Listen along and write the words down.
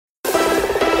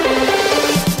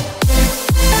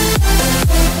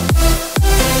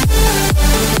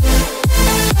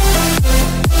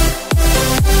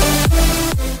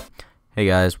Hey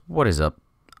guys, what is up?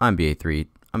 I'm BA3.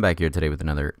 I'm back here today with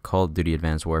another Call of Duty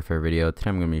Advanced Warfare video.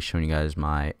 Today I'm going to be showing you guys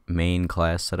my main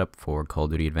class setup for Call of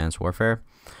Duty Advanced Warfare.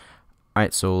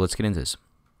 Alright, so let's get into this.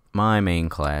 My main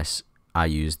class, I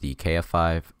use the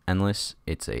KF5 Endless.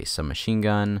 It's a submachine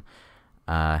gun,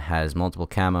 has multiple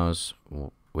camos,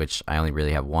 which I only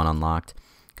really have one unlocked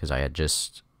because I had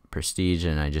just Prestige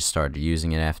and I just started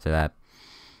using it after that.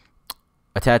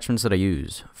 Attachments that I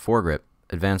use: foregrip,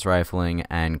 advanced rifling,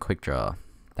 and quick draw.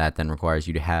 That then requires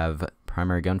you to have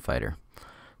primary gunfighter,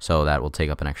 so that will take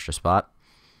up an extra spot.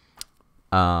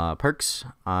 Perks,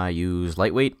 I use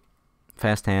lightweight,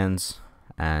 fast hands,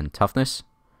 and toughness.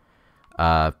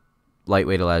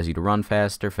 Lightweight allows you to run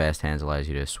faster, fast hands allows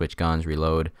you to switch guns,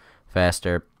 reload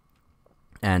faster,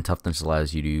 and toughness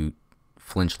allows you to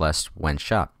flinch less when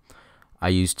shot. I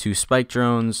use 2 spike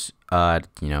drones,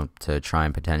 to try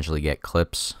and potentially get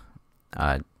clips.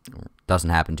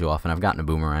 Doesn't happen too often. I've gotten a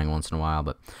boomerang once in a while,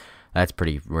 but that's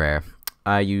pretty rare.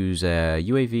 I use a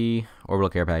UAV, orbital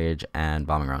care package, and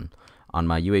bombing run. On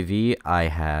my UAV, I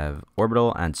have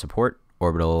orbital and support.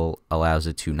 Orbital allows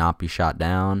it to not be shot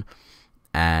down,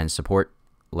 and support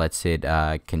lets it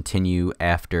continue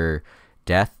after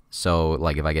death. So,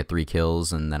 like, if I get 3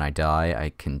 kills and then I die,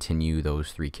 I continue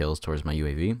those 3 kills towards my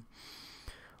UAV.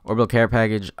 Orbital care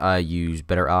package, I use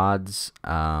better odds.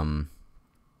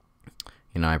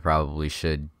 I probably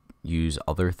should use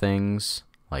other things,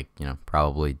 like,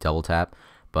 probably double tap.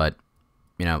 But,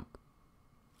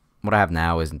 what I have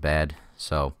now isn't bad,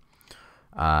 so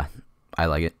I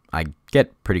like it. I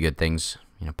get pretty good things,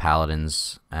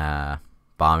 paladins,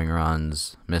 bombing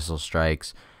runs, missile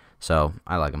strikes, so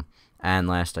I like them. And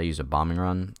last, I use a bombing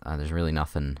run. There's really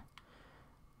nothing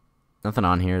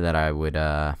on here that I would,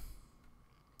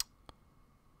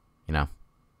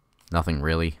 nothing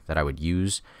really that I would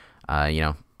use.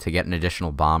 To get an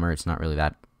additional bomber, it's not really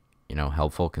that,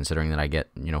 helpful, considering that I get,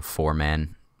 4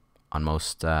 men on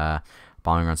most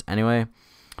bombing runs anyway.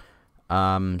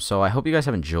 So I hope you guys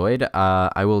have enjoyed.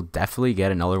 I will definitely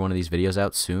get another one of these videos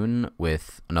out soon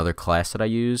with another class that I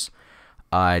use.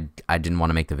 I didn't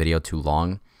want to make the video too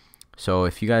long. So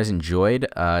if you guys enjoyed,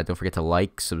 don't forget to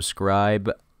like,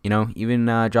 subscribe, even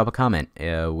drop a comment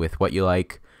with what you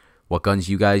like, what guns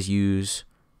you guys use,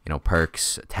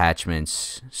 perks,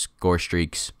 attachments, score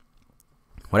streaks,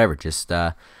 whatever. Just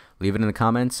leave it in the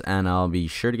comments, and I'll be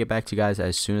sure to get back to you guys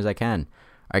as soon as I can.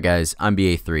 Alright guys, I'm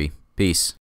BA3. Peace.